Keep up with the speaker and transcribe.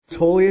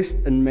holiest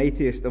and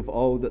mightiest of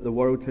all that the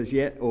world has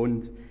yet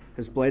owned,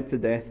 has bled to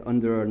death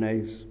under our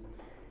knives.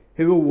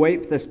 Who will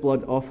wipe this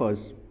blood off us?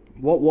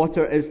 What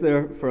water is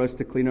there for us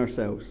to clean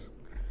ourselves?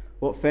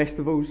 What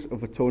festivals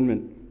of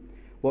atonement?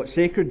 What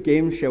sacred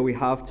games shall we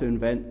have to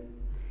invent?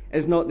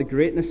 Is not the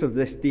greatness of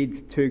this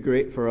deed too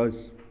great for us?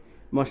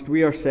 Must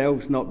we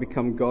ourselves not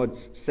become gods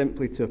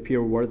simply to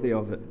appear worthy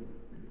of it?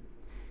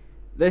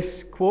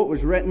 This quote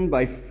was written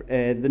by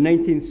the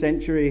 19th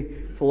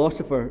century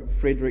philosopher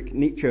Friedrich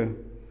Nietzsche.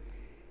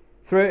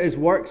 Throughout his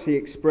works he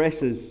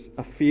expresses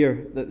a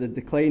fear that the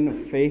decline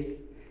of faith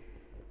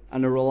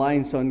and a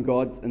reliance on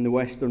God in the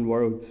Western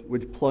world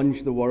would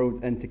plunge the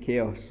world into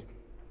chaos.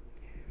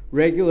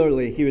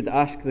 Regularly he would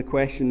ask the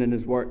question in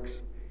his works,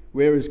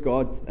 where is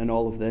God in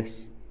all of this?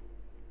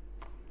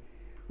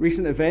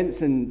 Recent events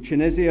in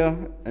Tunisia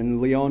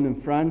and Lyon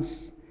in France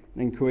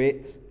and in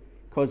Kuwait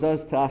cause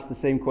us to ask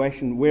the same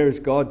question, where is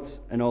God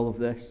in all of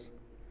this?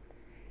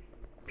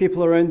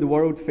 People around the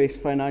world face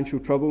financial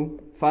trouble,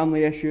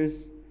 family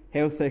issues,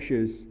 health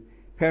issues,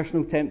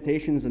 personal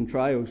temptations and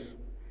trials.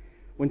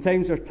 When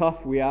times are tough,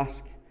 we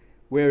ask,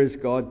 where is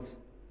God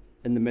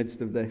in the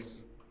midst of this?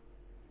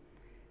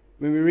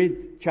 When we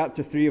read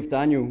chapter 3 of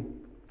Daniel,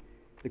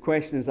 the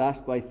question is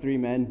asked by three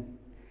men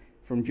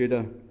from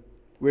Judah,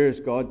 where is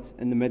God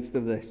in the midst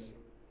of this?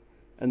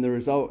 And the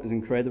result is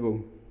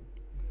incredible.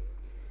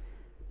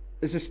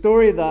 It's a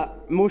story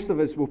that most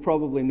of us will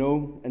probably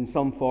know in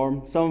some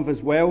form. Some of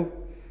us well,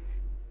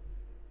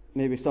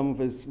 maybe some of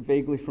us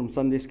vaguely from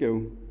Sunday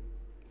school.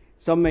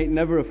 Some might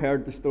never have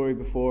heard the story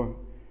before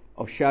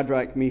of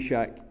Shadrach,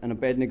 Meshach and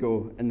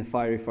Abednego in the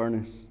fiery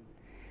furnace.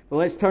 But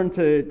let's turn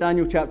to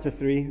Daniel chapter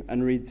 3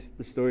 and read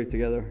the story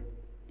together.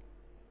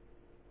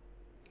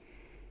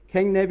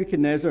 King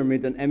Nebuchadnezzar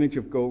made an image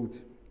of gold.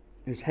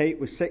 His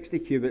height was 60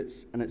 cubits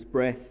and its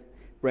breadth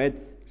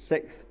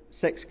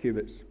 6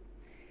 cubits.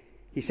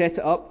 He set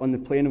it up on the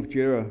plain of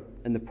Dura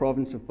in the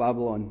province of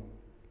Babylon.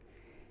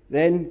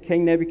 Then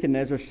King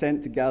Nebuchadnezzar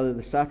sent to gather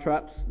the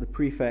satraps, the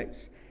prefects,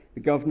 the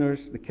governors,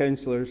 the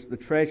councillors, the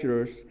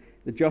treasurers,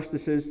 the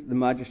justices, the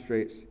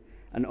magistrates,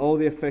 and all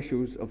the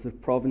officials of the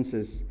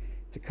provinces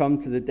to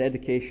come to the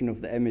dedication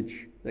of the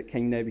image that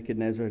King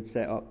Nebuchadnezzar had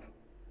set up.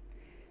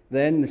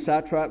 Then the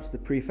satraps, the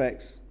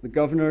prefects, the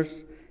governors,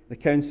 the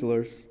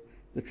councillors,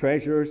 the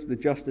treasurers, the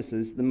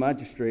justices, the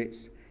magistrates,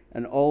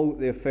 and all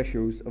the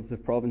officials of the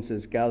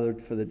provinces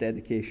gathered for the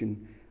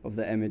dedication of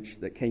the image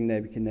that King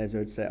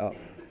Nebuchadnezzar had set up.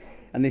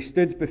 And they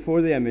stood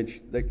before the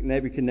image that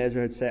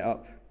Nebuchadnezzar had set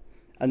up.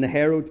 And the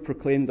herald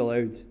proclaimed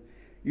aloud,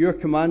 "You are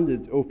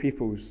commanded, O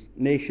peoples,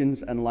 nations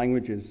and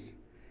languages,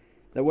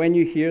 that when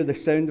you hear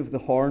the sound of the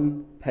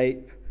horn,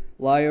 pipe,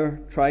 lyre,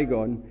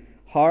 trigon,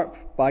 harp,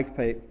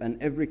 bagpipe, and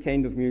every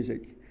kind of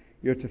music,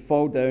 you are to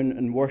fall down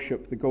and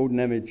worship the golden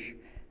image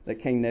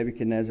that King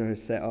Nebuchadnezzar has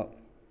set up.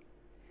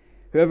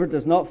 Whoever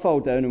does not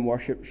fall down and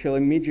worship shall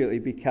immediately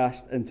be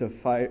cast into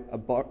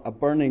a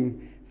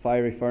burning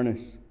fiery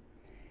furnace."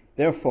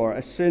 Therefore,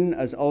 as soon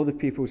as all the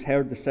peoples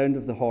heard the sound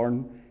of the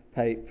horn,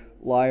 pipe,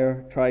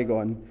 lyre,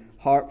 trigon,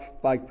 harp,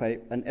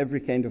 bagpipe, and every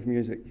kind of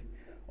music,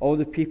 all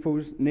the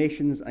peoples,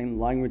 nations, and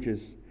languages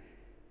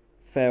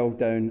fell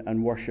down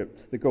and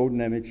worshipped the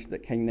golden image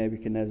that King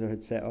Nebuchadnezzar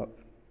had set up.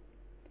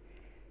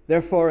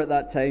 Therefore, at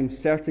that time,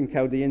 certain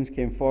Chaldeans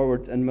came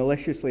forward and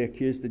maliciously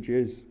accused the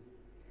Jews.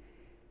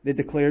 They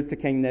declared to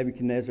King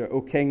Nebuchadnezzar,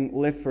 "O king,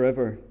 live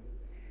forever.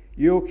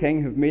 You, O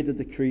king, have made a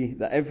decree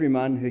that every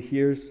man who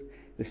hears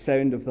the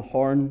sound of the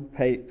horn,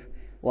 pipe,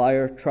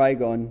 lyre,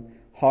 trigon,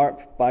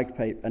 harp,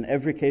 bagpipe, and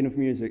every kind of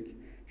music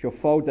shall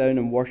fall down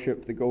and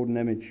worship the golden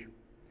image.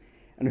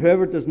 And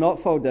whoever does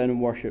not fall down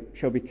and worship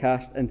shall be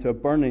cast into a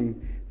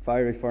burning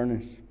fiery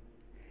furnace.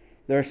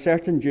 There are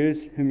certain Jews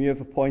whom you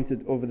have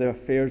appointed over the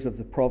affairs of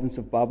the province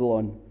of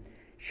Babylon,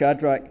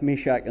 Shadrach,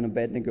 Meshach, and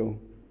Abednego.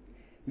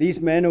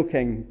 These men, O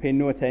king, pay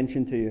no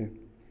attention to you.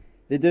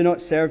 They do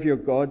not serve your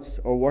gods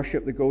or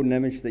worship the golden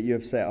image that you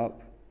have set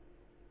up."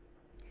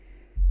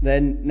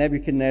 Then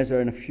Nebuchadnezzar,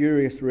 in a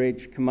furious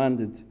rage,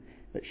 commanded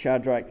that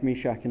Shadrach,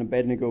 Meshach, and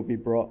Abednego be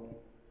brought.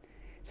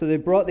 So they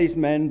brought these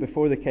men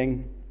before the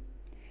king.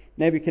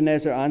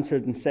 Nebuchadnezzar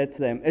answered and said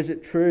to them, "Is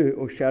it true,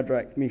 O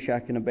Shadrach,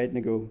 Meshach, and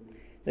Abednego,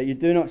 that you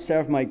do not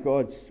serve my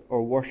gods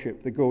or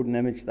worship the golden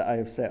image that I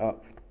have set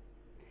up?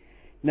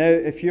 Now,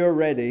 if you are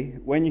ready,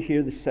 when you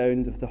hear the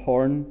sound of the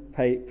horn,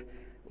 pipe,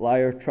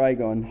 lyre,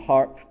 trigon,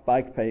 harp,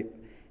 bagpipe,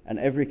 and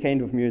every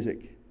kind of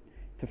music,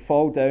 to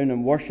fall down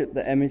and worship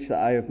the image that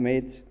I have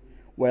made,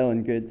 well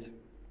and good.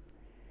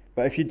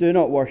 But if you do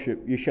not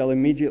worship, you shall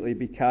immediately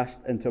be cast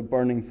into a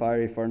burning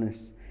fiery furnace.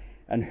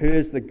 And who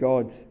is the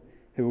God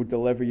who will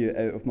deliver you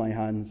out of my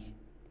hands?"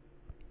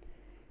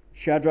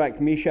 Shadrach,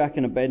 Meshach,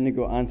 and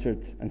Abednego answered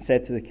and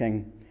said to the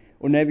king,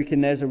 "O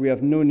Nebuchadnezzar, we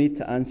have no need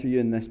to answer you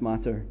in this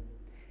matter.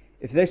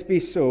 If this be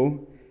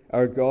so,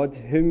 our God,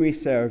 whom we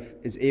serve,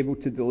 is able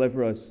to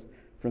deliver us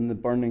from the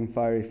burning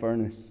fiery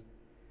furnace.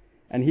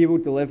 And he will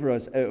deliver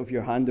us out of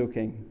your hand, O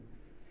king.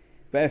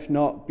 But if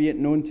not, be it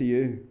known to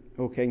you,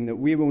 O king, that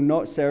we will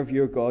not serve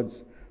your gods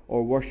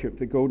or worship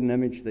the golden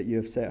image that you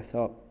have set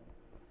up."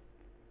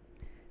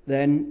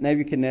 Then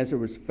Nebuchadnezzar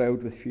was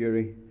filled with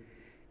fury.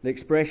 The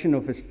expression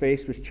of his face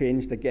was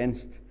changed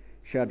against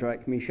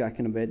Shadrach, Meshach,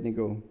 and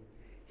Abednego.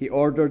 He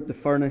ordered the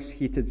furnace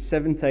heated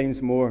 7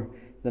 times more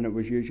than it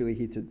was usually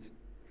heated.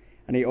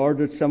 And he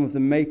ordered some of the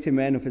mighty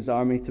men of his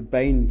army to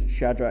bind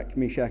Shadrach,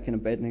 Meshach, and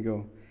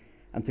Abednego,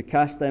 and to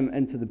cast them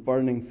into the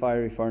burning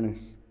fiery furnace.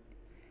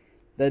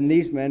 Then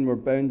these men were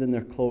bound in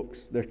their cloaks,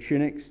 their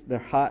tunics, their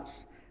hats,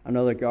 and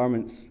other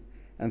garments,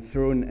 and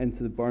thrown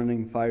into the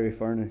burning fiery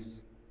furnace.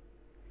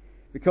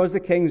 Because the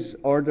king's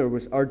order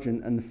was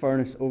urgent and the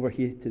furnace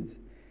overheated,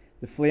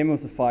 the flame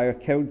of the fire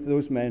killed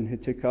those men who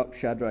took up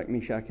Shadrach,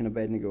 Meshach, and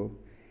Abednego.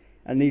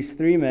 And these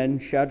 3 men,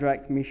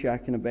 Shadrach,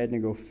 Meshach, and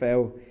Abednego,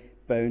 fell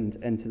bound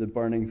into the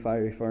burning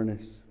fiery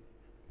furnace.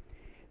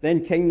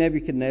 Then King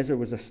Nebuchadnezzar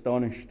was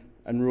astonished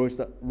and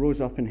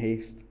rose up in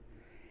haste.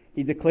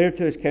 He declared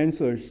to his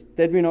counselors,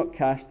 "Did we not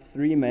cast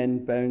 3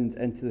 men bound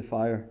into the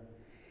fire?"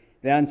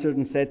 They answered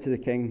and said to the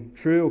king,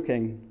 "True, O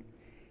king."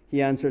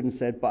 He answered and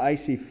said, "But I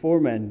see 4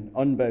 men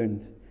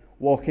unbound,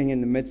 walking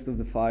in the midst of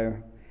the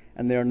fire,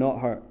 and they are not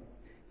hurt.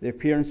 The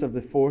appearance of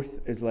the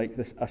 4th is like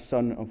a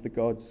son of the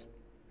gods."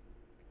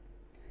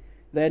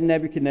 Then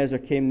Nebuchadnezzar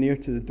came near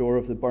to the door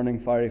of the burning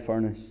fiery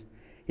furnace.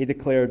 He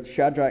declared,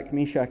 "Shadrach,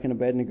 Meshach, and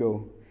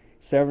Abednego,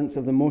 servants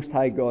of the Most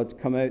High God,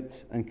 come out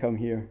and come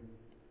here."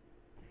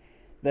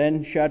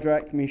 Then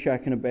Shadrach,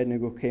 Meshach, and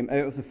Abednego came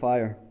out of the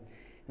fire,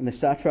 and the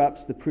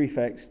satraps, the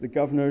prefects, the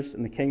governors,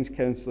 and the king's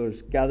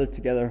counselors gathered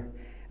together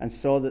and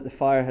saw that the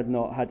fire had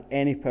not had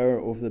any power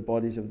over the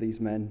bodies of these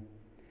men.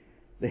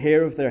 The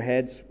hair of their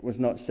heads was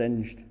not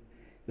singed,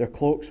 their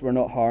cloaks were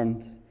not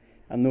harmed,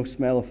 and no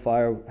smell of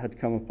fire had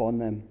come upon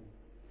them.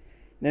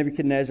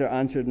 Nebuchadnezzar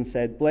answered and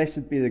said,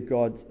 "Blessed be the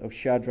God of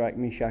Shadrach,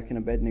 Meshach, and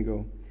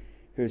Abednego,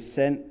 who has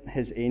sent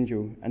his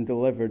angel and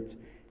delivered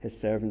his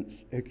servants,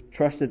 who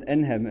trusted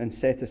in him and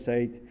set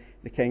aside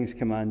the king's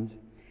command,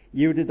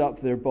 yielded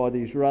up their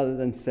bodies rather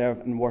than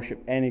serve and worship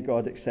any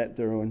god except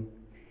their own.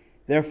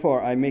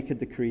 Therefore I make a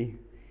decree.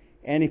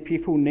 Any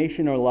people,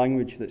 nation, or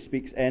language that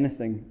speaks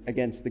anything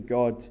against the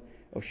God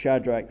of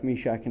Shadrach,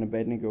 Meshach, and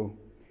Abednego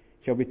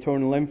shall be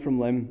torn limb from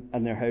limb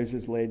and their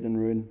houses laid in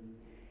ruin.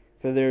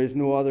 For there is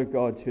no other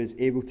God who is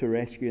able to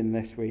rescue in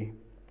this way."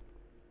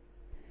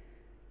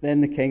 Then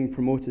the king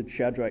promoted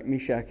Shadrach,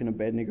 Meshach, and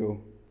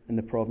Abednego in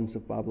the province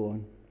of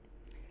Babylon.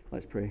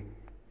 Let's pray.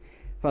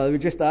 Father, we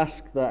just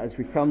ask that as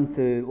we come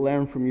to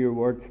learn from your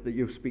word, that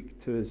you'll speak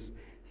to us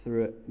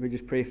through it. We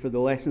just pray for the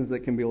lessons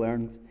that can be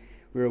learned.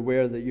 We're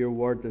aware that your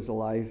word is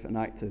alive and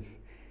active.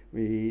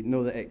 We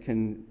know that it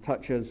can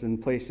touch us in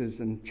places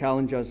and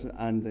challenge us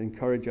and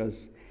encourage us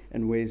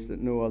in ways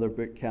that no other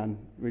book can.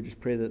 We just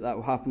pray that that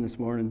will happen this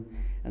morning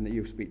and that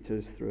you'll speak to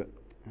us through it.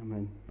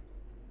 Amen.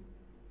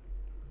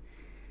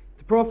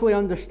 To properly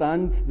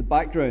understand the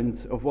background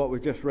of what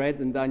we've just read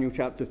in Daniel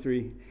chapter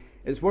 3,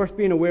 it's worth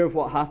being aware of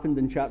what happened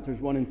in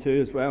chapters 1 and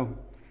 2 as well.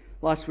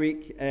 Last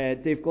week,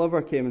 Dave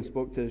Glover came and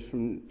spoke to us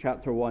from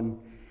chapter 1.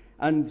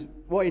 And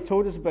what he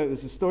told us about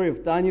was the story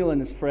of Daniel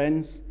and his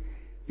friends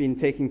being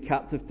taken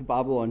captive to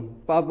Babylon.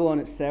 Babylon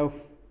itself,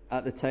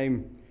 at the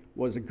time,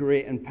 was a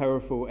great and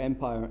powerful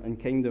empire and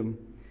kingdom.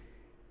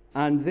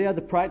 And they had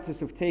the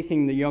practice of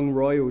taking the young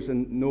royals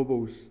and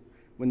nobles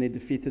when they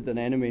defeated an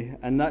enemy.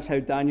 And that's how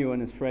Daniel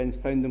and his friends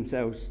found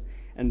themselves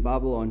in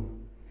Babylon,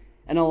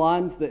 in a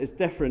land that is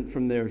different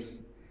from theirs.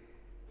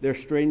 They're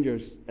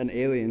strangers and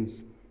aliens.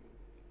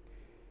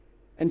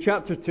 In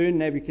chapter 2,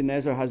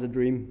 Nebuchadnezzar has a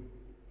dream.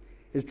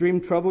 His dream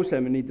troubles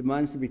him and he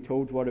demands to be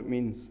told what it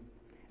means.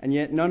 And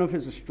yet none of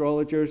his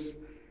astrologers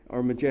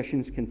or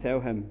magicians can tell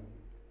him.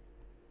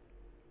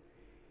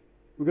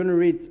 We're going to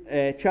read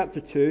chapter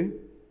 2,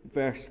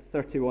 verse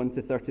 31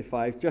 to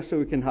 35, just so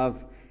we can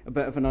have a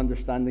bit of an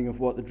understanding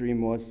of what the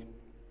dream was.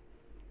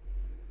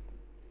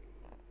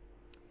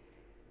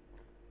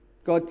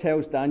 God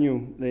tells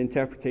Daniel the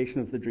interpretation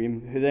of the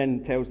dream, who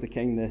then tells the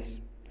king this.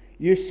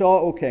 "You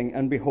saw, O king,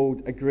 and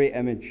behold, a great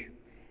image.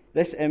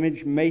 This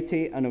image,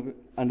 mighty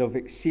and of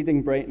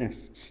exceeding brightness,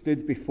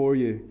 stood before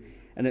you,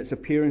 and its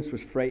appearance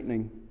was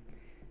frightening.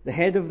 The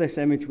head of this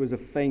image was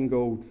of fine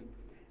gold,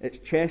 its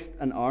chest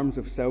and arms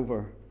of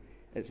silver,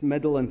 its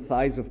middle and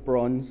thighs of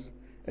bronze,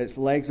 its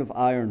legs of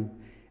iron,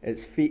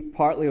 its feet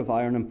partly of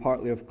iron and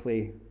partly of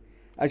clay.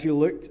 As you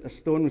looked, a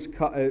stone was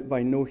cut out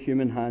by no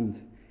human hand,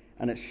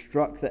 and it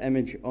struck the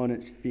image on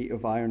its feet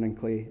of iron and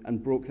clay,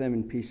 and broke them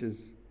in pieces.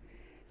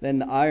 Then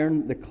the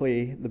iron, the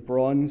clay, the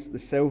bronze,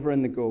 the silver,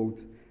 and the gold,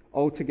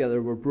 all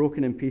together were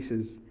broken in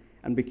pieces,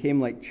 and became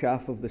like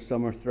chaff of the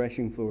summer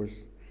threshing floors.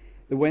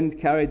 The wind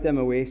carried them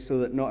away so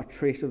that not a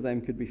trace of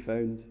them could be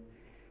found.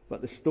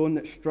 But the stone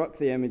that struck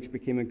the image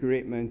became a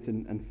great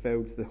mountain and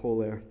filled the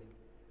whole earth."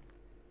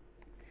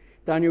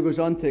 Daniel goes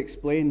on to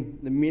explain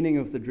the meaning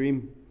of the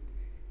dream.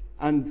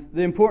 And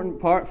the important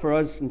part for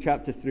us in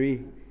chapter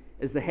 3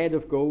 is the head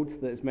of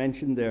gold that is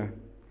mentioned there.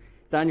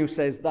 Daniel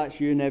says, "That's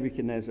you,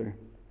 Nebuchadnezzar."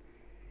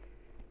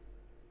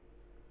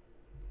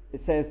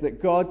 It says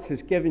that God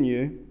has given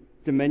you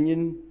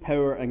dominion,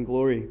 power, and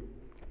glory.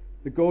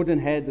 The golden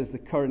head is the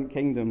current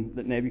kingdom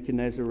that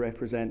Nebuchadnezzar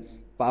represents,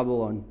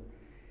 Babylon.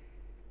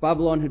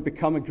 Babylon had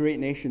become a great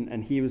nation,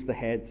 and he was the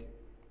head.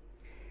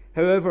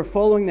 However,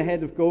 following the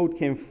head of gold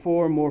came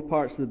 4 more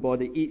parts of the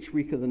body, each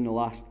weaker than the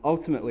last,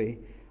 ultimately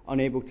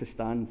unable to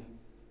stand.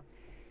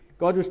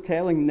 God was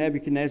telling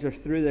Nebuchadnezzar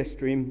through this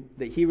dream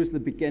that he was the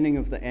beginning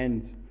of the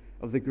end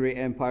of the great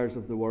empires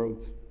of the world.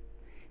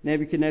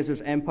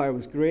 Nebuchadnezzar's empire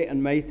was great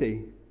and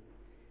mighty,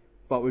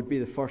 but would be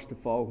the first to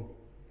fall.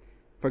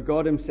 For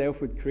God himself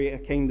would create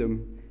a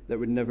kingdom that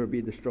would never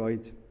be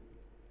destroyed.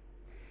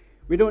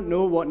 We don't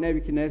know what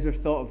Nebuchadnezzar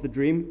thought of the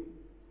dream,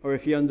 or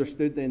if he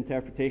understood the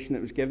interpretation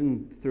that was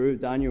given through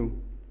Daniel.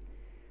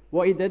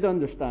 What he did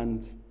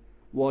understand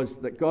was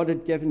that God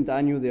had given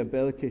Daniel the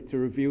ability to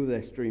reveal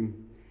this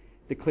dream,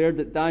 declared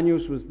that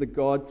Daniel's was the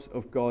God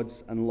of gods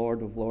and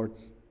Lord of lords.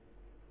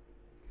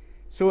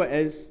 So it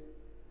is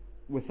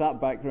with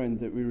that background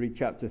that we read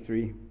chapter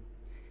 3.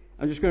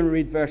 I'm just going to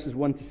read verses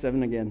 1 to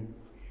 7 again.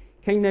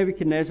 King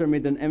Nebuchadnezzar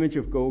made an image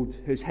of gold,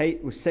 whose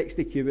height was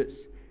 60 cubits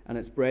and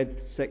its breadth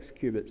 6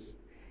 cubits.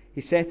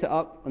 He set it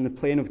up on the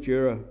plain of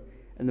Dura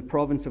in the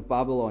province of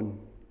Babylon.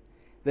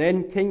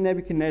 Then King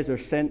Nebuchadnezzar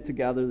sent to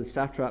gather the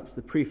satraps,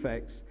 the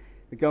prefects,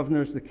 the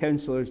governors, the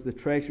counselors, the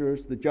treasurers,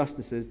 the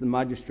justices, the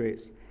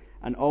magistrates,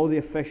 and all the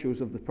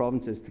officials of the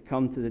provinces to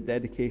come to the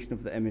dedication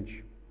of the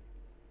image.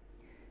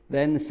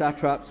 Then the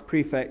satraps,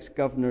 prefects,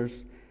 governors,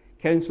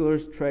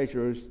 counselors,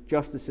 treasurers,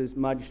 justices,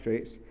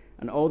 magistrates,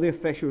 and all the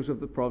officials of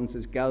the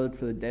provinces gathered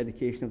for the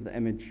dedication of the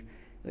image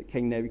that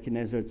King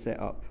Nebuchadnezzar had set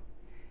up.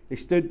 They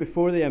stood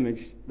before the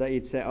image that he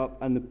had set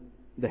up, and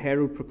the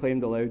herald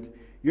proclaimed aloud,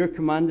 "You are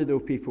commanded, O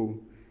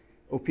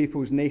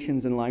peoples,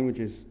 nations, and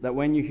languages, that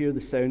when you hear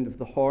the sound of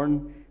the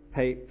horn,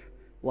 pipe,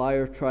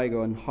 lyre,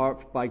 trigon,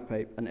 harp,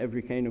 bagpipe, and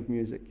every kind of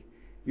music,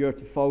 you are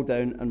to fall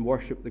down and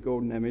worship the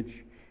golden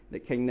image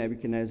that King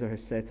Nebuchadnezzar has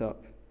set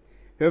up.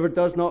 Whoever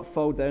does not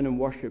fall down and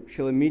worship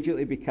shall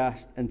immediately be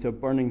cast into a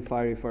burning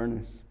fiery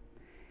furnace."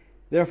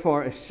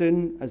 Therefore, as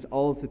soon as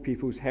all of the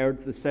peoples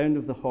heard the sound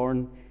of the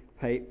horn,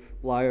 pipe,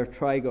 lyre,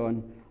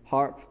 trigon,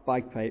 harp,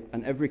 bagpipe,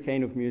 and every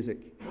kind of music,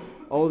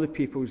 all the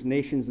peoples,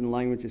 nations, and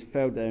languages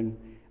fell down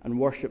and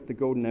worshipped the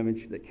golden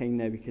image that King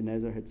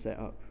Nebuchadnezzar had set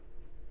up.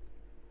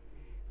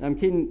 Now, I'm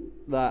keen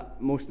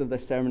that most of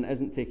this sermon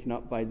isn't taken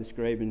up by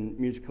describing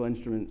musical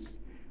instruments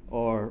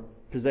or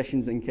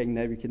positions in King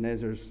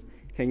Nebuchadnezzar's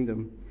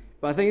kingdom.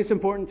 But I think it's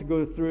important to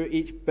go through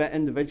each bit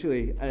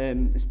individually,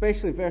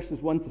 especially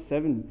verses 1 to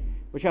 7,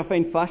 which I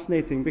find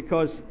fascinating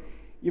because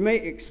you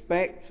might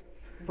expect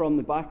from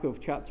the back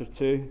of chapter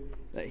 2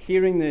 that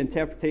hearing the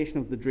interpretation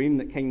of the dream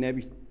that King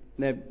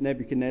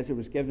Nebuchadnezzar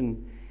was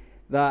given,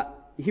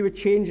 that he would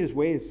change his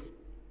ways,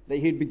 that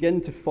he'd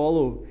begin to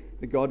follow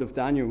the God of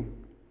Daniel.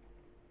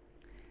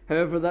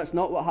 However, that's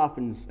not what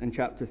happens in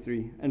chapter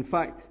 3. In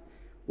fact,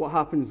 what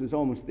happens is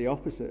almost the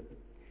opposite.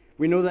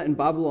 We know that in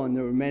Babylon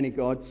there were many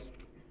gods.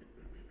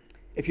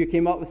 If you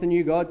came up with a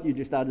new god, you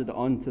just added it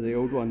on to the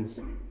old ones.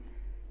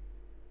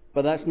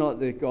 But that's not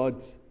the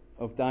God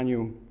of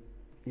Daniel.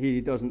 He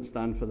doesn't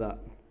stand for that.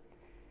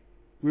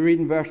 We read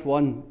in verse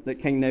 1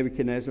 that King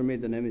Nebuchadnezzar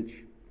made an image.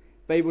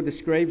 The Bible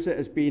describes it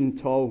as being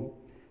tall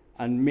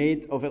and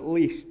made of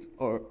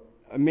or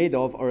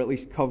at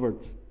least covered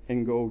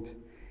in gold.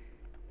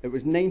 It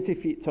was 90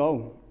 feet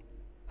tall.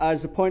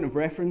 As a point of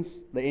reference,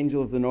 the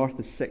angel of the north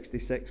is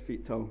 66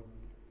 feet tall.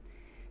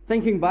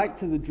 Thinking back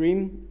to the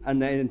dream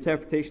and the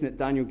interpretation that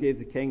Daniel gave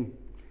the king,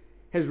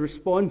 his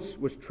response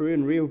was true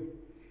and real.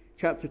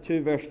 Chapter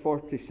 2, verse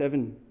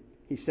 47,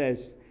 he says,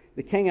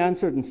 "The king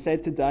answered and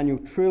said to Daniel,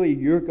 'Truly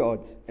your God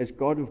is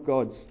God of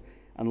gods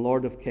and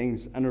Lord of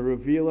kings, and a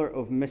revealer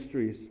of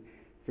mysteries,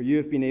 for you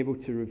have been able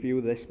to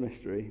reveal this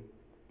mystery.'"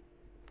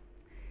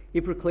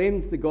 He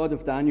proclaimed the God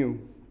of Daniel,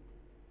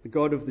 the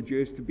God of the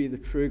Jews, to be the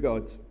true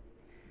God.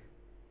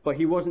 But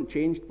he wasn't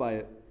changed by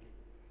it.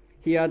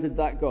 He added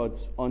that God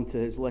onto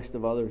his list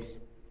of others.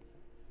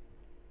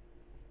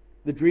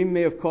 The dream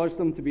may have caused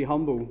him to be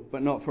humble,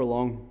 but not for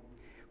long.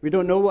 We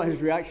don't know what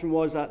his reaction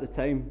was at the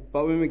time,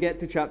 but when we get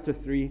to chapter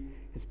 3,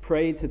 his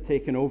pride had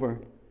taken over.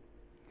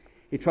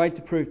 He tried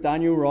to prove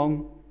Daniel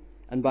wrong,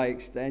 and by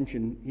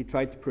extension, he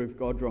tried to prove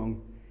God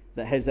wrong,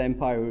 that his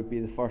empire would be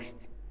the first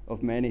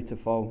of many to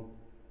fall.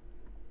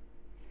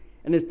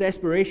 In his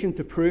desperation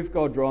to prove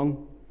God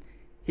wrong,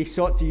 he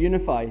sought to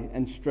unify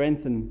and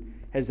strengthen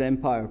his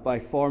empire by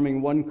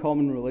forming one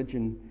common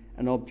religion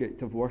and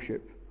object of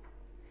worship.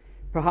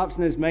 Perhaps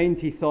in his mind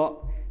he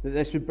thought that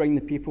this would bring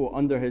the people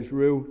under his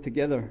rule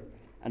together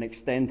and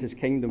extend his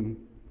kingdom.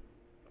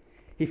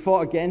 He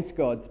fought against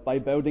God by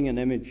building an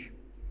image,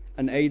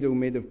 an idol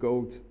made of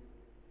gold.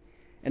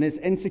 In his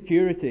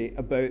insecurity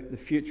about the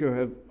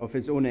future of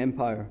his own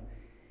empire,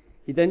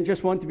 he didn't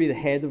just want to be the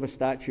head of a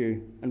statue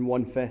and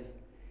 1/5.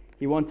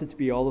 He wanted to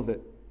be all of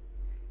it.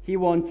 He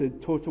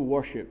wanted total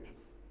worship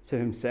to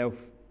himself.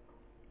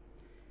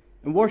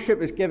 And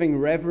worship is giving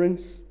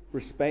reverence,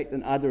 respect,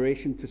 and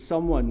adoration to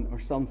someone or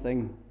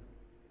something.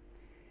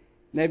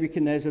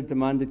 Nebuchadnezzar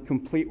demanded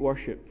complete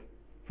worship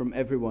from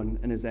everyone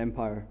in his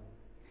empire.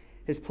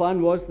 His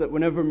plan was that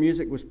whenever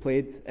music was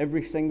played,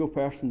 every single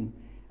person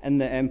in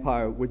the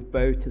empire would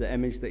bow to the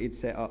image that he'd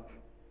set up.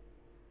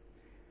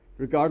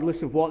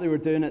 Regardless of what they were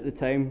doing at the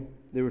time,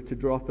 they were to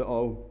drop it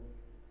all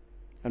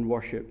and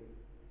worship.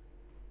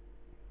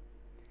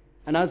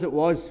 And as it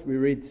was, we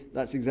read,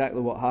 that's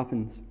exactly what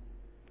happened.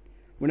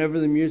 Whenever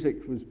the music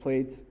was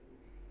played,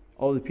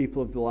 all the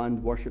people of the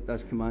land worshipped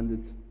as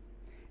commanded.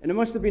 And it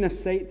must have been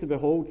a sight to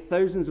behold,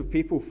 thousands of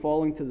people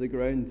falling to the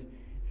ground,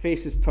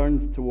 faces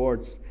turned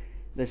towards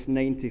this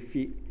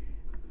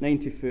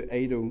 90-foot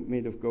idol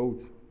made of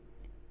gold,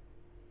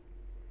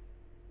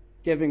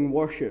 giving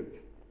worship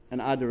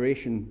and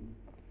adoration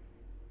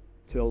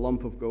to a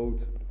lump of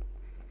gold.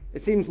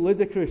 It seems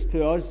ludicrous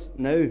to us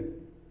now,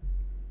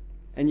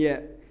 and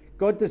yet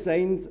God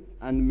designed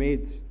and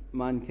made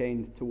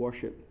mankind to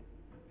worship.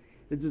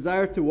 The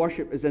desire to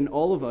worship is in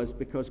all of us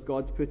because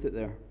God's put it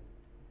there.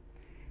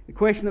 The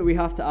question that we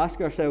have to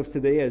ask ourselves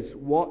today is,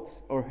 what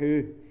or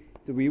who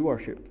do we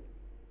worship?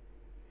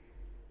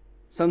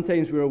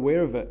 Sometimes we're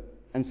aware of it,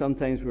 and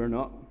sometimes we're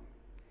not.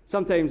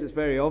 Sometimes it's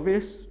very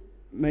obvious.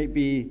 It might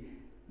be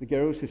the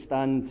girls who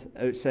stand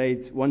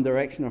outside One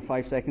Direction or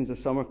 5 Seconds of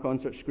Summer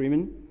concert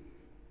screaming.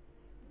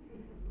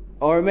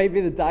 Or it might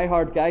be the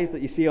die-hard guys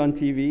that you see on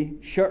TV,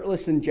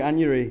 shirtless in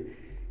January,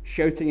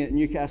 shouting at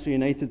Newcastle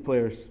United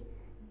players.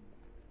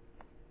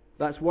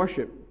 That's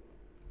worship.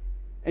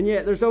 And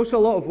yet there's also a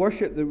lot of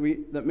worship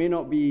that may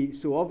not be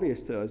so obvious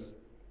to us.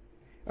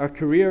 Our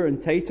career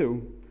and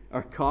title,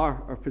 our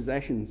car, our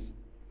possessions,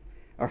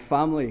 our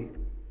family,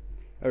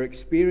 our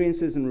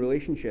experiences and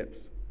relationships.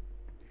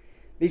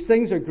 These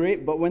things are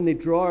great, but when they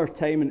draw our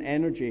time and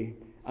energy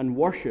and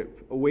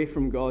worship away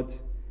from God,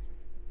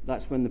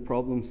 that's when the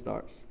problem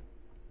starts.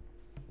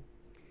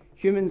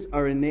 Humans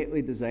are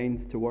innately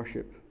designed to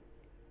worship.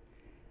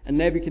 And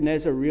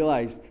Nebuchadnezzar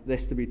realized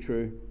this to be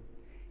true.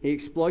 He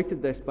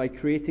exploited this by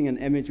creating an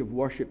image of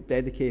worship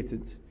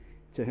dedicated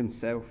to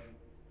himself.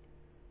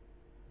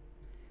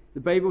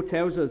 The Bible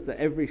tells us that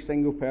every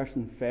single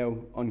person fell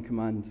on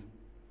command.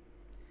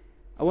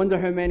 I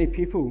wonder how many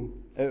people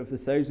out of the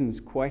thousands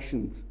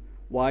questioned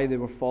why they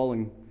were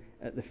falling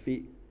at the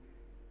feet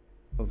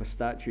of a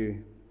statue,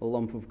 a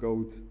lump of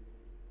gold.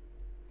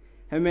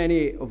 How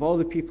many of all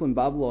the people in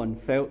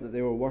Babylon felt that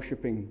they were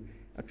worshipping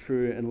a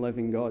true and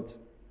living God?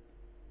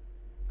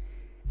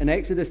 In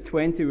Exodus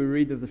 20 we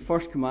read of the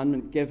first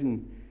commandment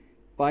given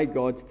by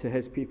God to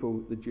his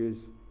people, the Jews.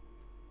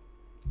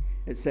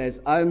 It says,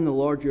 I am the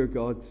Lord your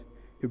God,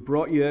 who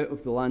brought you out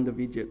of the land of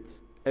Egypt,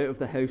 out of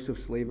the house of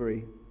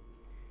slavery.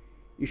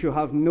 You shall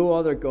have no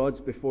other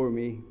gods before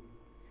me.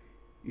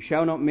 You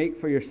shall not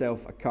make for yourself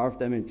a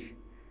carved image,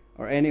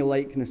 or any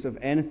likeness of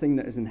anything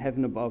that is in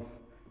heaven above,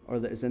 or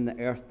that is in the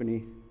earth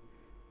beneath,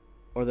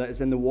 or that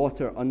is in the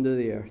water under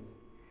the earth.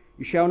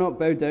 You shall not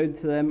bow down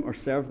to them or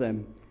serve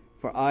them,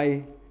 for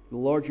I, the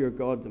Lord your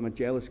God, am a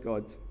jealous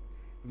God,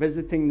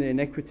 visiting the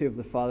iniquity of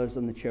the fathers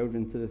on the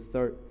children to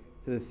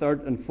the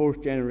third and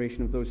fourth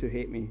generation of those who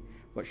hate me,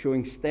 but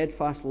showing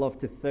steadfast love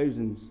to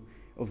thousands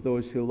of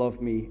those who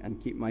love me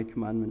and keep my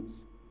commandments.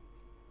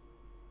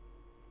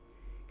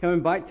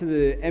 Coming back to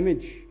the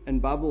image in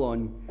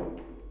Babylon,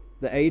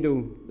 the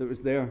idol that was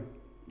there,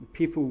 the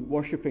people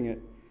worshipping it.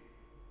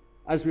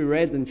 As we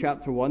read in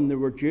chapter 1, there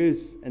were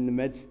Jews in the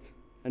midst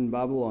in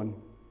Babylon.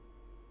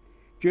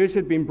 Jews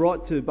had been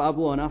brought to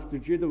Babylon after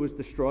Judah was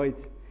destroyed.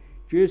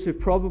 Jews who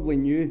probably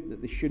knew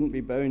that they shouldn't be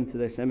bound to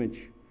this image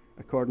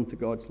according to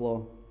God's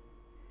law.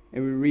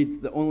 And we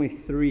read that only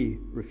 3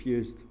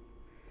 refused.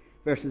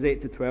 Verses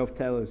 8 to 12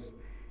 tell us,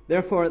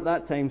 Therefore at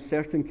that time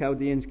certain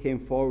Chaldeans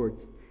came forward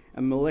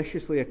and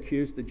maliciously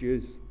accused the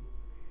Jews.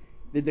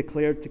 They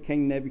declared to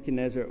King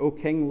Nebuchadnezzar, O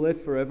king,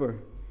 live forever.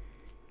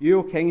 You,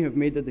 O king, have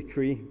made a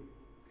decree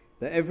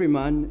that every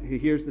man who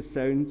hears the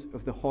sound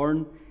of the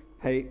horn,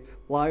 pipe,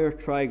 lyre,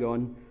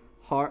 trigon,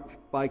 harp,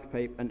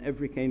 bagpipe, and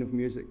every kind of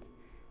music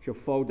shall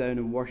fall down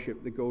and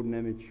worship the golden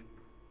image.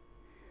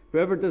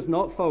 Whoever does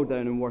not fall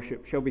down and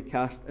worship shall be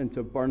cast into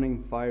a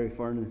burning fiery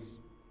furnace.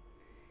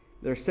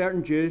 There are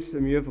certain Jews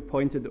whom you have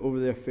appointed over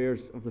the affairs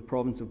of the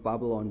province of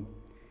Babylon,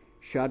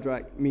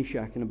 Shadrach,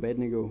 Meshach, and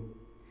Abednego.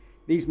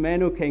 These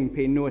men, O king,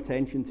 pay no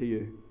attention to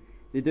you.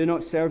 They do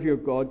not serve your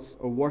gods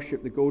or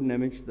worship the golden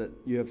image that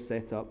you have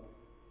set up.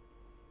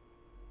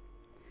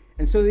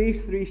 And so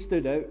these 3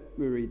 stood out,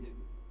 we read.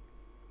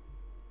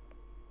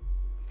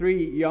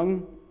 3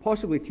 young,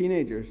 possibly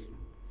teenagers,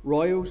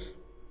 royals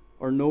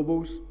or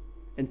nobles,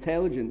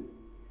 intelligent,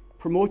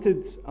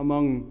 promoted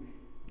among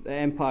the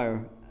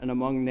empire and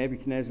among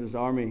Nebuchadnezzar's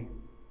army.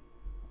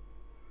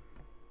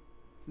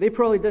 They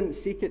probably didn't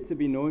seek it to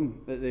be known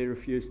that they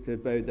refused to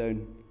bow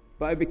down,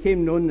 but it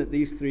became known that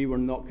these 3 were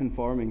not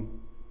conforming.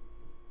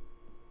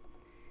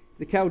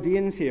 The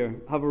Chaldeans here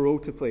have a role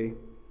to play.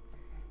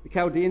 The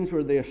Chaldeans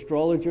were the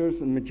astrologers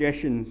and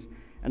magicians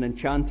and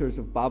enchanters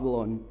of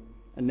Babylon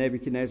and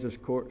Nebuchadnezzar's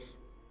courts.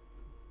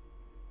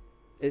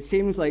 It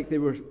seems like they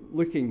were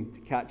looking to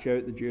catch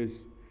out the Jews,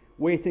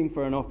 waiting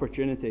for an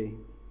opportunity.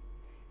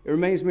 It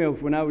reminds me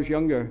of when I was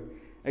younger,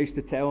 I used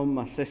to tell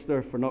my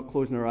sister for not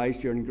closing her eyes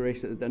during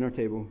grace at the dinner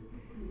table.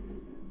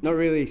 Not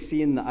really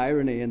seeing the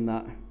irony in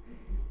that.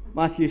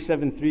 Matthew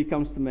 7:3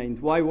 comes to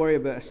mind. Why worry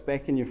about a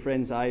speck in your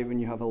friend's eye when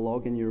you have a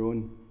log in your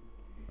own?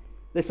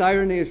 This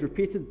irony is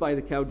repeated by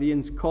the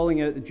Chaldeans,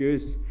 calling out the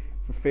Jews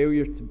for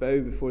failure to bow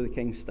before the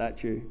king's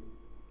statue.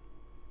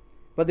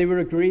 But they were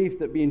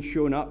aggrieved at being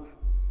shown up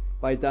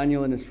by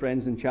Daniel and his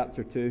friends in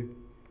chapter 2.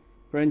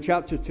 For in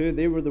chapter 2,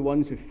 they were the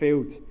ones who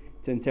failed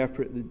to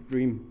interpret the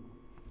dream,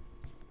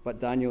 but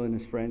Daniel and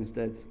his friends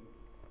did.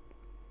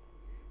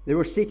 They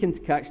were seeking to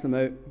catch them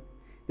out.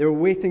 They were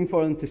waiting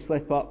for them to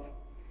slip up,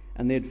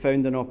 and they had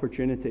found an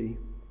opportunity.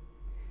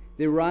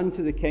 They ran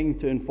to the king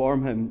to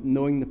inform him,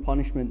 knowing the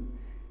punishment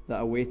that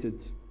awaited.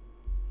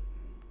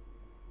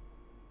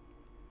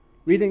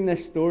 Reading this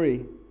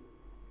story,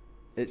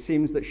 it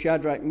seems that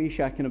Shadrach,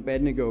 Meshach, and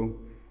Abednego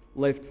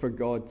lived for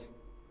God,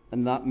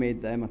 and that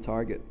made them a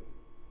target.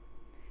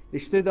 They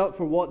stood up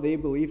for what they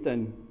believed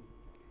in.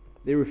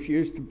 They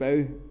refused to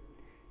bow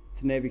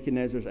to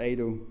Nebuchadnezzar's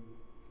idol,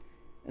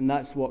 and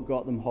that's what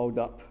got them hauled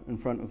up in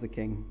front of the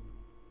king.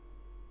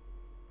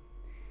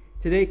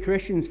 Today,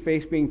 Christians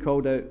face being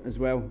called out as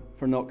well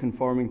for not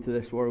conforming to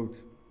this world.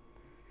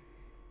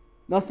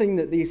 Nothing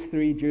that these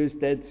three Jews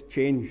did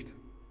changed,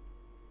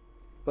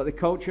 but the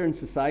culture and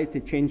society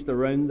changed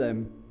around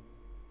them.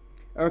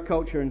 Our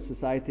culture and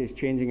society is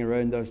changing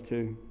around us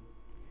too.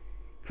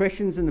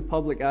 Christians in the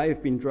public eye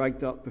have been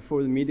dragged up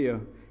before the media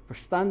for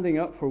standing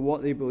up for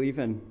what they believe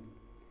in,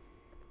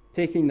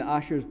 taking the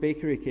Asher's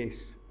Bakery case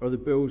or the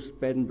Bulls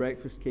bed and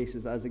breakfast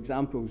cases as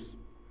examples.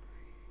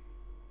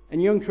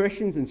 And young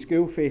Christians in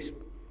school face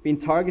being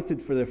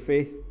targeted for their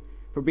faith,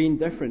 for being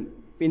different,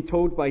 being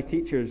told by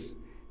teachers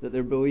that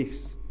their beliefs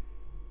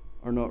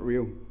are not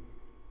real.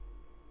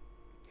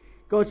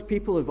 God's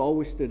people have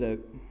always stood out.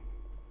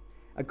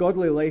 A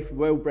godly life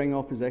will bring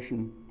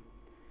opposition.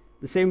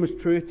 The same was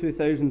true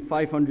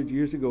 2,500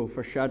 years ago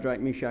for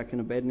Shadrach, Meshach,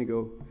 and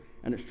Abednego,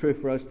 and it's true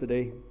for us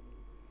today.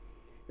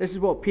 This is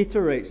what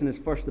Peter writes in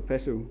his first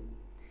epistle.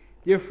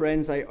 Dear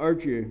friends, I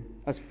urge you,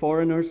 as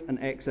foreigners and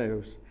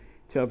exiles,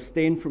 to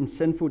abstain from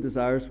sinful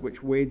desires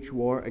which wage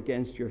war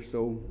against your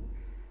soul.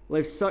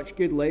 Live such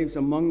good lives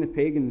among the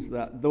pagans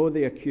that, though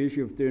they accuse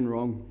you of doing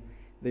wrong,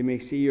 they may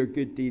see your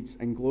good deeds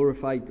and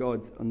glorify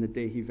God on the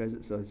day He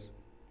visits us.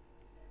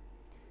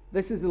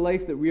 This is the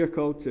life that we are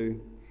called to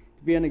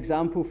be an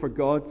example for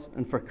God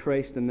and for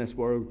Christ in this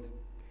world,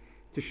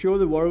 to show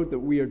the world that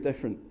we are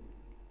different.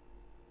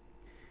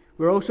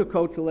 We're also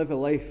called to live a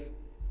life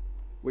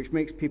which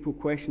makes people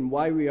question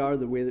why we are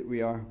the way that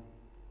we are,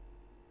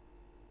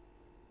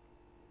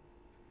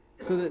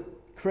 so that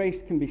Christ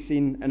can be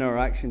seen in our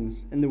actions,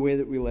 in the way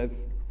that we live,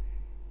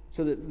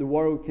 so that the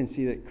world can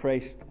see that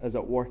Christ is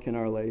at work in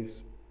our lives.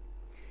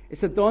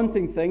 It's a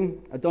daunting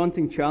thing, a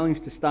daunting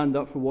challenge to stand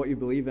up for what you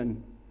believe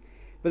in.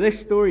 But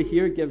this story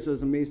here gives us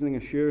amazing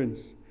assurance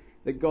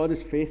that God is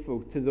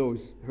faithful to those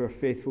who are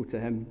faithful to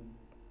Him.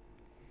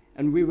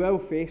 And we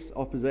will face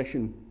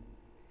opposition,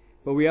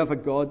 but we have a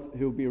God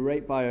who will be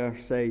right by our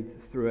side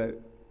throughout.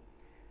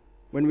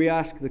 When we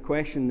ask the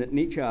question that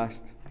Nietzsche asked,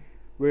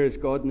 where is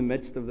God in the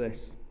midst of this?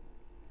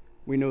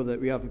 We know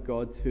that we have a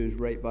God who is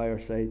right by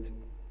our side.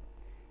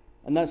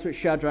 And that's what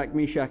Shadrach,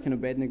 Meshach, and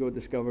Abednego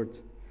discovered.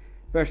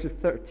 Verses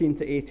 13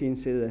 to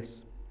 18 say this.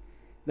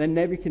 Then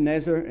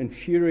Nebuchadnezzar, in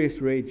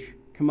furious rage,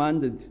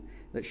 commanded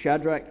that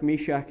Shadrach,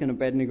 Meshach, and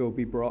Abednego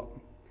be brought.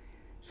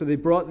 So they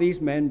brought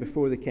these men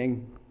before the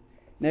king.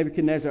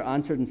 Nebuchadnezzar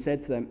answered and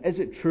said to them, Is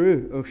it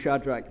true, O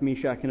Shadrach,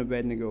 Meshach, and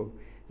Abednego,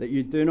 that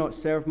you do not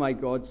serve my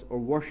gods or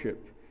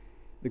worship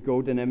the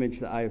golden image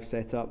that I have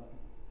set up?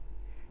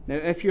 Now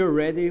if you are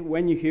ready,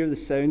 when you hear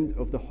the sound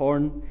of the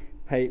horn,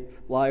 pipe,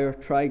 lyre,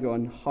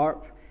 trigon,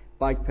 harp,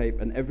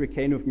 bagpipe, and every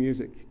kind of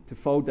music, to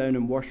fall down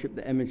and worship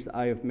the image that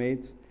I have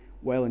made,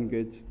 well and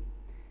good.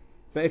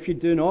 But if you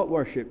do not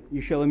worship,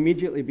 you shall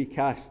immediately be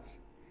cast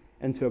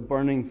into a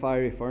burning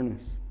fiery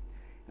furnace.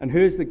 And who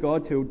is the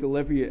God who will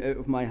deliver you out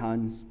of my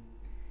hands?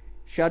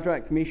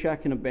 Shadrach,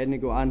 Meshach, and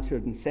Abednego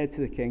answered and said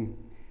to the king,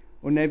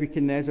 O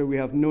Nebuchadnezzar, we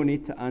have no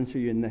need to answer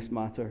you in this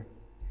matter.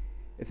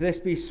 If this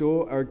be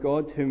so, our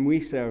God whom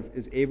we serve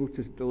is able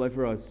to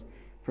deliver us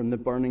from the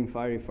burning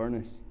fiery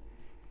furnace,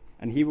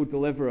 and He will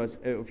deliver us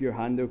out of your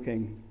hand, O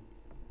king.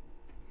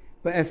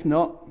 But if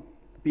not,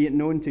 be it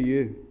known to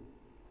you,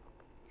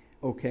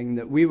 O king,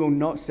 that we will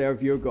not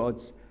serve your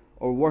gods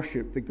or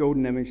worship the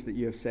golden image that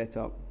you have set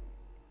up.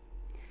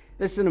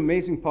 This is an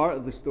amazing part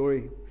of the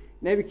story.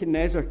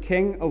 Nebuchadnezzar,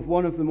 king of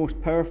one of the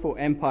most powerful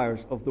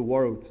empires of the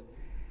world,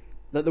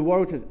 that the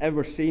world has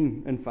ever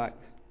seen, in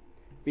fact,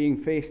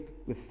 being faced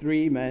with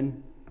three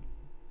men,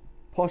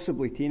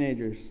 possibly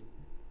teenagers,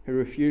 who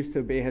refuse to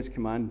obey his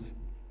command.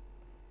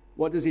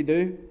 What does he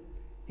do?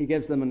 He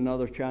gives them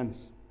another chance.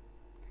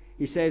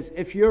 He says,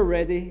 if you're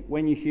ready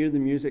when you hear the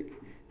music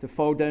to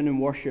fall down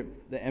and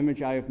worship the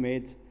image I have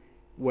made,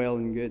 well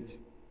and good.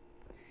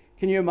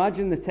 Can you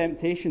imagine the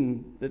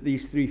temptation that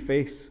these three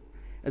face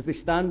as they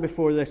stand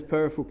before this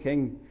powerful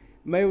king,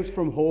 miles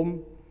from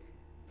home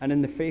and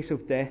in the face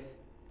of death,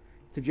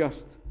 to just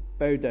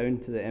bow down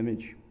to the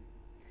image?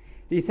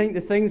 Do you think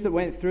the things that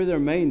went through their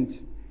mind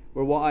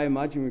were what I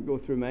imagine would go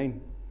through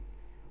mine?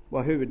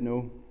 Well, who would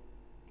know?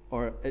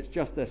 Or it's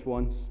just this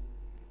once.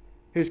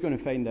 Who's going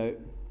to find out?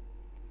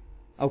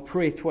 I'll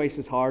pray twice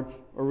as hard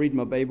or read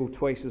my Bible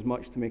twice as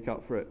much to make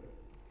up for it.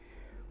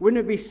 Wouldn't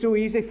it be so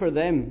easy for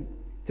them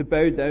to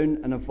bow down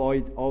and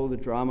avoid all the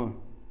drama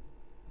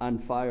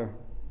and fire?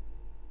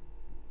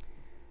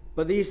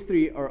 But these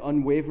three are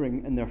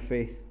unwavering in their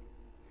faith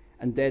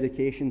and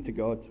dedication to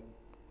God.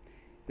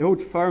 They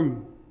hold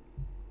firm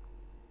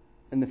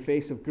in the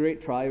face of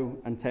great trial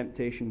and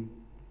temptation.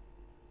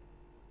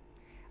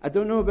 I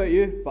don't know about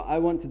you, but I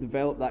want to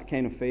develop that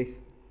kind of faith.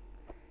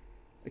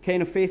 The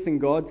kind of faith in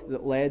God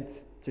that led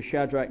to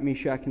Shadrach,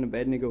 Meshach and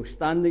Abednego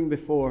standing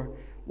before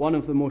one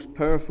of the most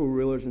powerful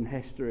rulers in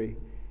history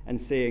and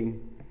saying,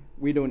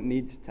 "We don't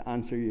need to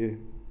answer you."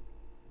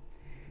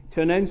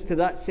 To announce to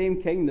that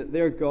same king that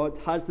their God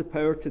has the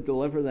power to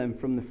deliver them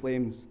from the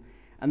flames,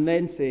 and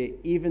then say,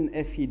 "Even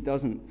if he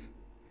doesn't,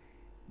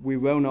 we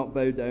will not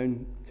bow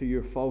down to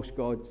your false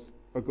gods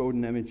or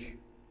golden image."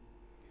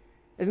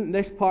 Isn't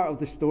this part of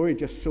the story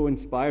just so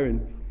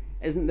inspiring?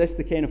 Isn't this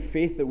the kind of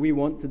faith that we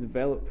want to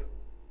develop?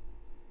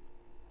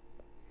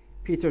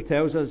 Peter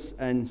tells us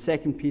in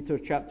 2 Peter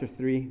chapter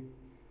 3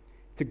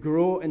 to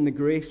grow in the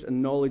grace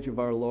and knowledge of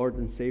our Lord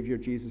and Saviour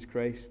Jesus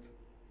Christ.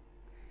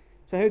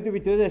 So how do we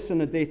do this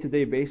on a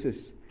day-to-day basis?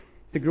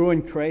 To grow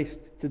in Christ,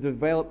 to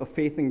develop a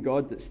faith in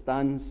God that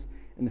stands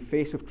in the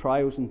face of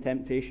trials and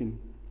temptation.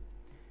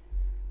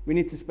 We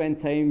need to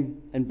spend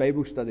time in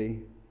Bible study,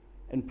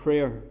 in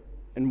prayer,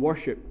 in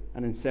worship,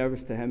 and in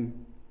service to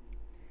Him.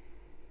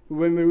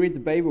 When we read the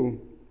Bible,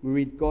 we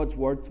read God's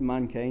word to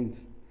mankind.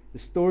 The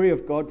story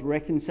of God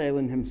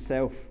reconciling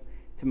Himself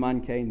to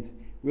mankind.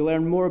 We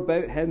learn more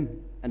about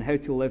Him and how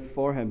to live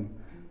for Him.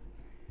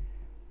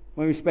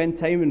 When we spend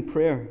time in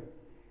prayer,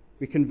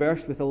 we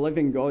converse with a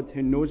living God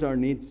who knows our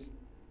needs.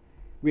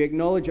 We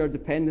acknowledge our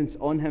dependence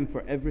on Him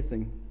for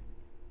everything.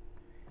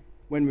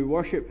 When we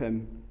worship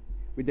Him,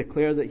 we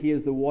declare that He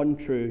is the one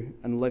true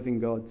and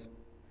living God,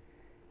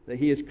 that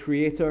He is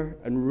Creator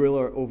and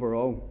ruler over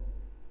all.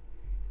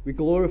 We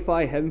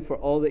glorify Him for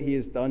all that He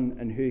has done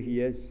and who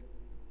He is.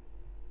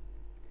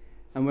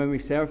 And when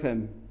we serve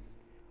Him,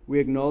 we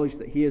acknowledge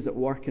that He is at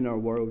work in our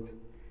world,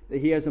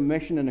 that He has a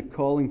mission and a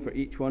calling for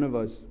each one of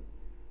us,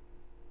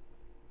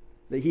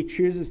 that He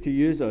chooses to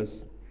use us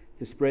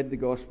to spread the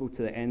gospel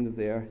to the end of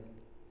the earth.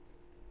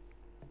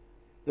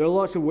 There are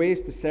lots of ways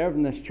to serve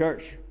in this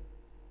church,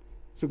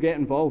 so get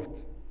involved,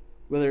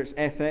 whether it's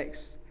FX,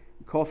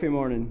 coffee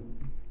morning,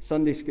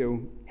 Sunday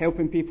school,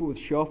 helping people with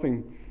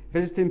shopping,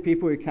 visiting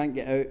people who can't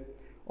get out,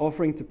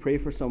 offering to pray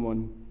for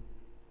someone.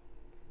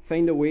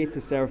 Find a way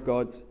to serve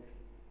God.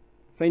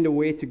 Find a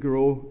way to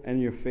grow in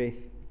your faith.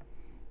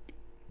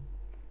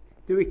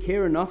 Do we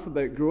care enough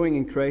about growing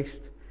in Christ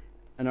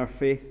and our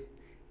faith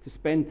to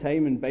spend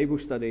time in Bible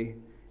study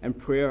and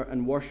prayer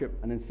and worship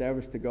and in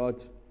service to God?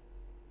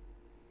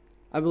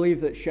 I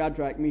believe that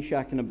Shadrach,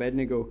 Meshach and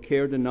Abednego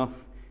cared enough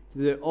to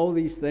do all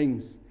these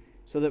things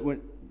so that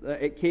when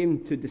it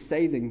came to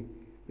deciding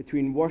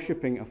between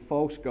worshipping a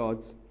false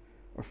god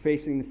or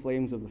facing the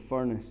flames of the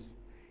furnace,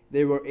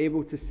 they were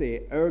able to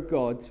say, "Our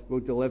God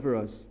will deliver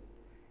us,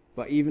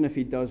 but even if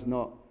He does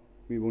not,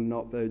 we will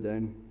not bow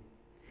down."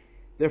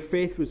 Their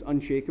faith was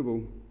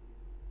unshakable.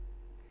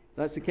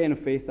 That's the kind of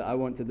faith that I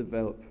want to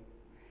develop.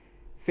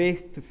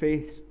 Faith to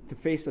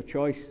face a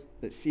choice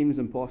that seems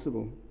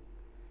impossible.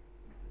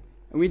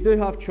 And we do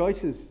have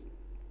choices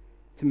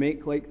to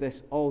make like this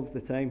all of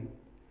the time.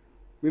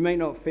 We might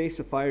not face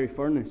a fiery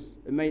furnace.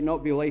 It might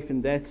not be life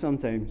and death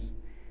sometimes.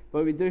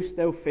 But we do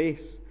still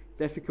face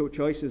difficult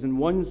choices, and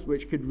ones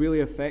which could really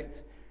affect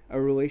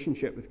our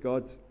relationship with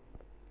God.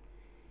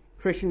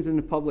 Christians in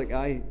the public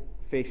eye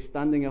face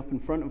standing up in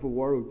front of a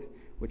world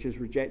which has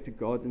rejected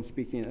God and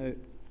speaking it out.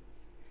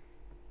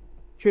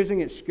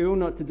 Choosing at school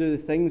not to do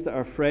the things that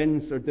our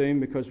friends are doing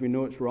because we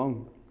know it's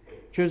wrong.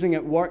 Choosing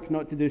at work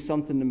not to do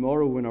something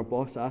immoral when our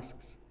boss asks.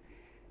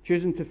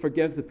 Choosing to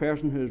forgive the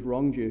person who has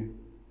wronged you.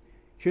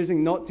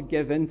 Choosing not to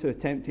give in to a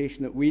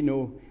temptation that we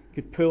know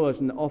could pull us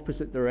in the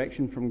opposite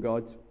direction from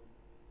God.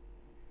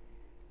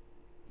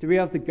 Do we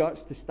have the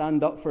guts to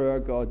stand up for our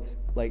God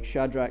like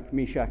Shadrach,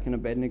 Meshach and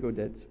Abednego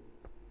did?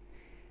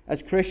 As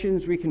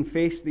Christians, we can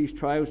face these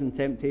trials and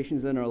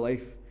temptations in our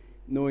life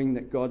knowing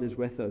that God is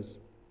with us.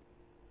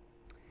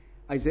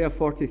 Isaiah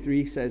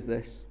 43 says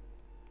this,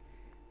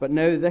 "But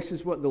now this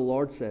is what the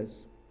Lord says,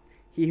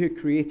 He who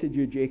created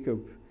you,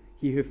 Jacob,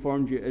 He who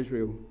formed you,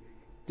 Israel.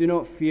 Do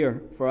not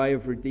fear, for I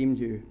have redeemed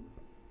you.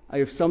 I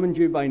have summoned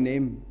you by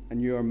name,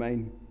 and you are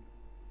mine.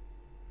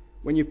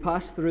 When you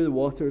pass through the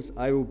waters,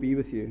 I will be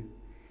with you.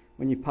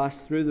 When you pass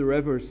through the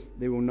rivers,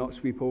 they will not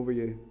sweep over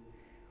you.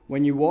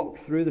 When you walk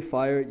through the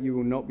fire, you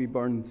will not be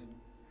burned.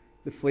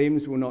 The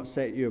flames will not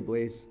set you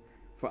ablaze.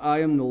 For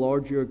I am the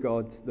Lord your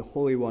God, the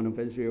Holy One of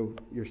Israel,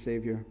 your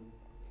Saviour."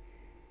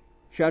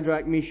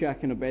 Shadrach,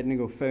 Meshach and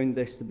Abednego found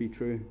this to be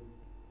true.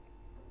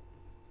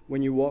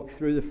 When you walk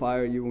through the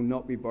fire, you will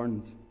not be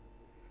burned.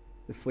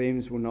 The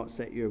flames will not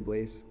set you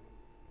ablaze.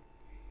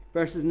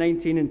 Verses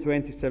 19 and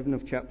 27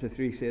 of chapter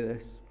 3 say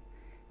this.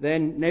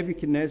 "Then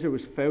Nebuchadnezzar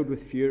was filled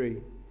with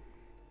fury,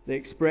 The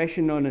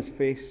expression on his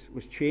face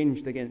was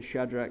changed against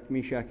Shadrach,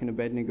 Meshach, and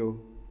Abednego.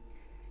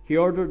 He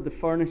ordered the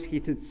furnace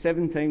heated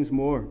 7 times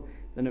more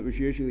than it was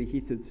usually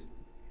heated.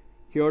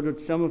 He ordered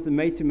some of the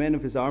mighty men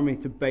of his army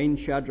to bind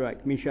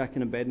Shadrach, Meshach,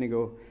 and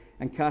Abednego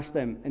and cast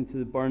them into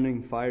the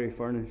burning fiery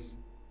furnace.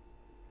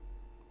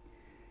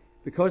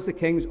 Because the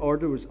king's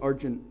order was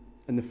urgent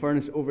and the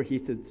furnace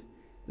overheated,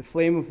 the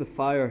flame of the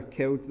fire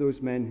killed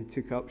those men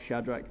who took up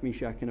Shadrach,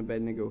 Meshach, and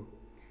Abednego.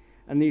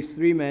 And these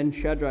 3 men,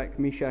 Shadrach,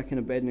 Meshach, and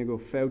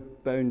Abednego, fell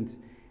bound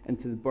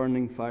into the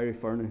burning fiery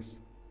furnace.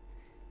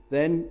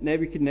 Then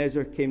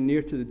Nebuchadnezzar came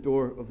near to the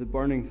door of the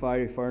burning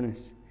fiery furnace.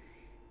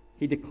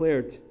 He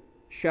declared,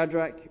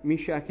 "Shadrach,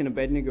 Meshach, and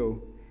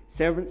Abednego,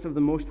 servants of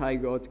the Most High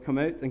God, come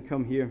out and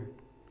come here."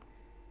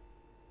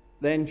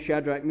 Then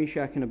Shadrach,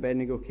 Meshach, and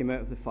Abednego came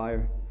out of the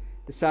fire.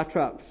 The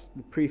satraps,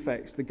 the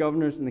prefects, the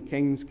governors, and the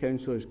king's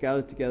counselors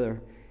gathered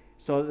together,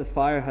 saw that the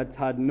fire had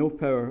had no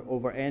power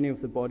over any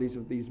of the bodies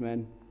of these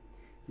men.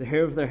 The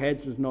hair of their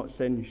heads was not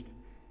singed,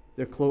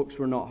 their cloaks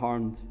were not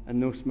harmed, and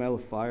no smell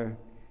of fire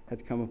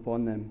had come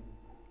upon them.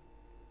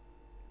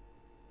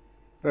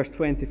 Verse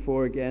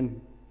 24 again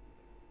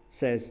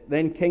says,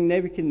 "Then King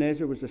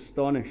Nebuchadnezzar was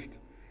astonished.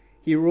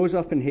 He rose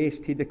up in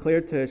haste. He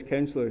declared to his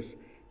counselors,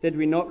 'Did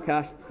we not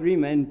cast 3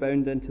 men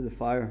bound into the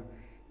fire?'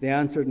 They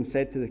answered and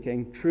said to the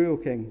king, 'True, O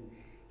king.'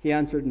 He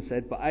answered and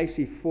said, 'But I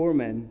see 4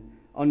 men,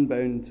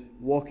 unbound,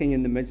 walking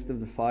in the midst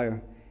of the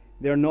fire.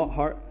 They are not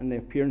hurt, and the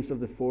appearance of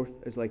the 4th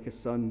is like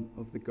a son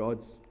of the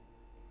gods.'"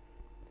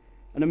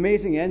 An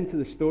amazing end to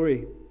the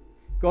story.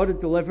 God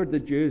had delivered the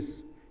Jews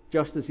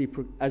just as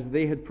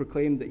they had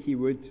proclaimed that he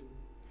would.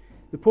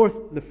 The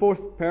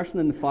 4th person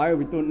in the fire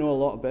we don't know a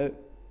lot about,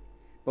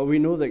 but we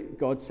know that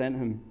God sent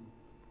him.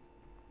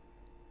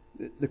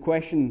 The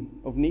question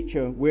of Nietzsche,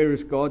 where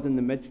is God in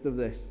the midst of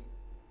this?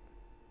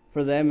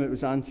 For them it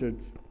was answered.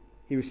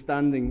 He was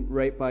standing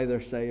right by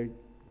their side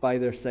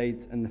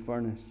in the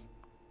furnace.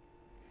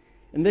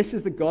 And this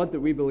is the God that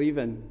we believe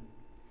in.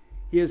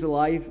 He is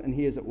alive and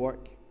he is at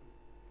work.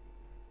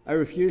 I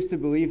refuse to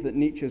believe that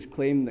Nietzsche's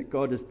claim that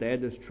God is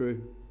dead is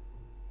true.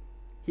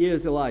 He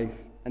is alive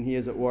and he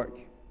is at work.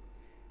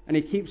 And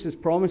he keeps his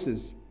promises.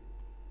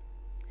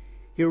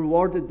 He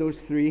rewarded those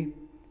 3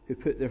 who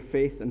put their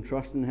faith and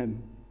trust in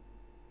him,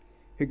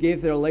 who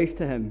gave their life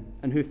to him,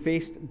 and who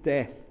faced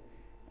death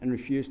and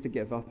refused to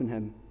give up on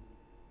him.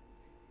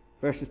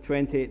 Verses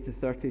 28 to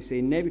 30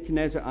 say,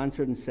 "Nebuchadnezzar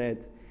answered and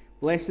said,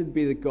 'Blessed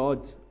be the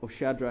God of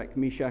Shadrach,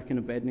 Meshach, and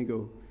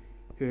Abednego,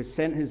 who has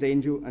sent his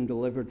angel and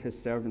delivered his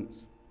servants,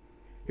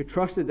 who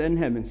trusted in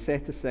him and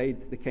set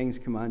aside the king's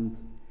command,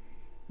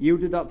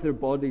 yielded up their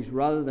bodies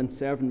rather than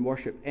serve and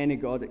worship any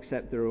god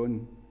except their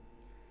own.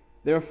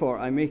 Therefore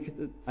I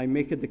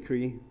make a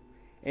decree.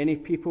 Any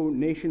people,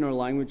 nation, or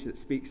language that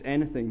speaks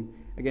anything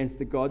against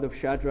the God of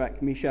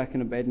Shadrach, Meshach,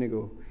 and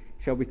Abednego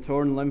shall be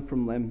torn limb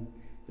from limb,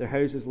 their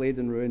houses laid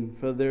in ruin,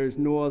 for there is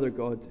no other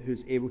God who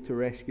is able to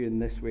rescue in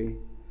this way.'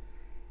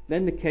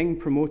 Then the king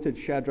promoted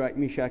Shadrach,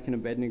 Meshach, and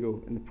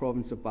Abednego in the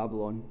province of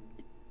Babylon."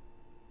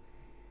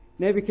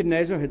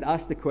 Nebuchadnezzar had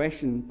asked the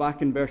question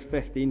back in verse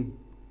 15.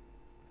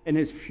 In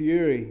his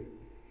fury,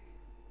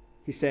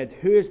 he said,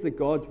 "Who is the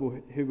God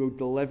who will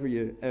deliver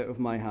you out of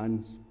my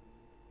hands?"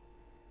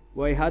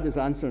 Well, he had his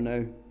answer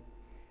now.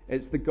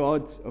 It's the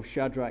God of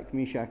Shadrach,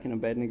 Meshach, and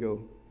Abednego,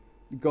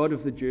 the God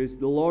of the Jews,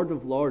 the Lord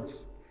of Lords,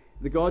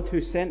 the God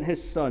who sent his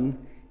Son,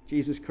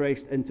 Jesus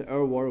Christ, into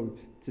our world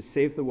to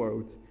save the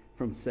world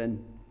from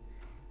sin,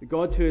 the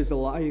God who is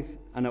alive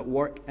and at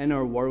work in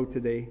our world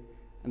today,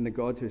 and the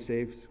God who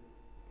saves.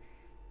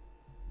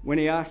 When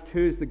he asked,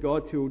 "Who is the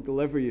God who will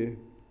deliver you?"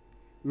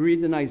 we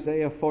read in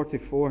Isaiah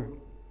 44.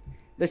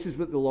 This is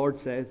what the Lord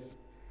says,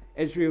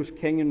 Israel's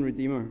King and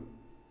Redeemer,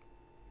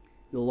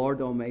 the Lord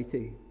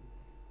Almighty.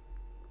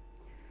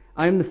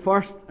 "I am the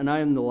first and I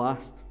am the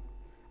last.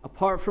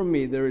 Apart from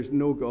me there is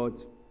no God.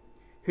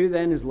 Who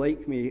then is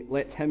like me?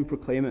 Let him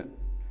proclaim it.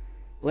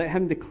 Let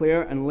him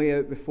declare and lay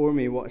out before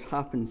me what has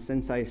happened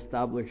since I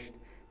established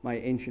my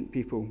ancient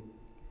people,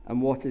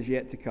 and what is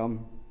yet to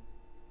come.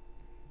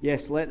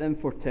 Yes, let them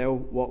foretell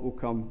what will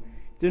come.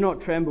 Do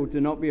not tremble,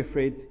 do not be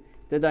afraid.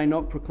 Did I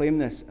not proclaim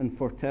this and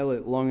foretell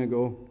it long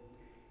ago?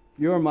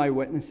 You are my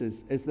witnesses.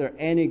 Is there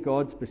any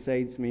God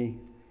besides me?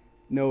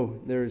 No,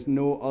 there is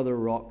no other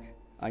rock.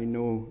 I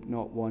know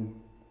not one.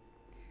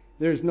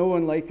 There is no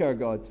one like our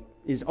God.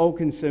 He is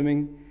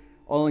all-consuming,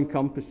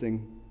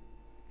 all-encompassing.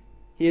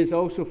 He is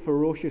also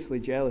ferociously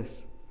jealous.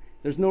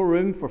 There's no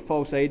room for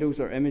false idols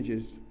or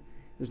images.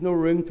 There's no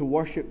room to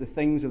worship the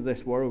things of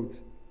this world.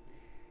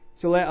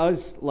 So let us,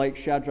 like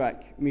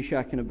Shadrach,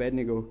 Meshach, and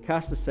Abednego,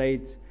 cast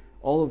aside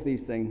all of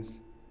these things.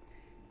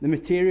 The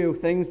material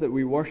things that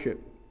we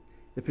worship,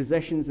 the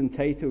positions and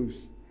titles,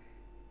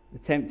 the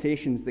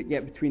temptations that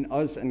get between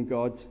us and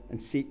God, and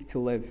seek to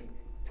live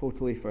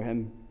totally for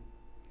him.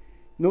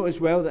 Note as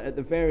well that at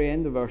the very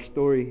end of our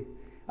story,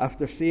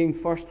 after seeing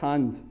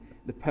firsthand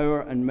the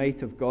power and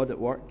might of God at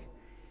work,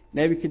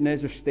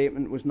 Nebuchadnezzar's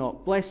statement was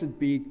not, "Blessed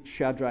be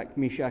Shadrach,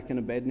 Meshach, and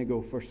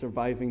Abednego for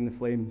surviving the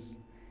flames,"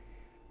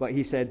 but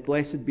he said,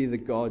 "Blessed be the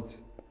God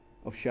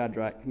of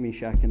Shadrach,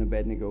 Meshach and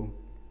Abednego.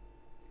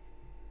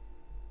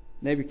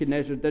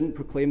 Nebuchadnezzar didn't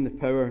proclaim the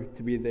power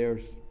to be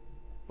theirs,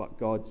 but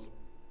God's.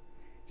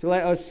 So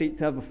let us seek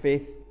to have a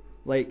faith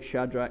like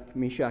Shadrach,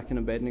 Meshach and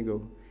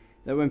Abednego,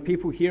 that when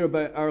people hear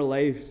about our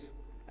lives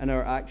and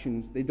our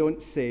actions, they don't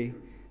say,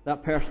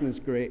 that person is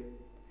great,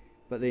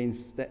 but they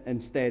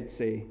instead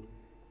say,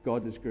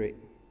 God is great.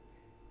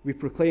 We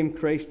proclaim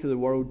Christ to the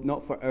world,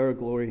 not for our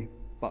glory,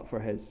 but for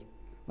His.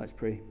 Let's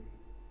pray.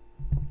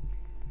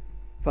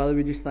 Father,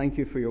 we just thank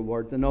You for Your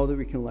word and all that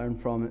we can learn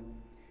from it.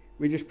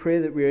 We just pray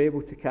that we are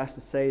able to cast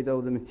aside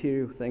all the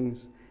material things,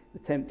 the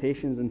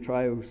temptations and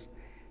trials,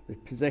 the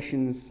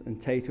positions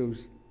and titles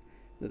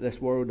that this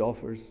world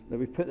offers, that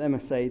we put them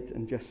aside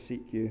and just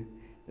seek You,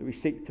 that we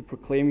seek to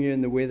proclaim You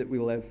in the way that we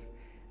live,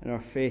 and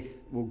our faith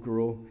will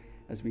grow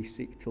as we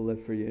seek to live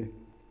for You.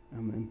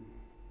 Amen.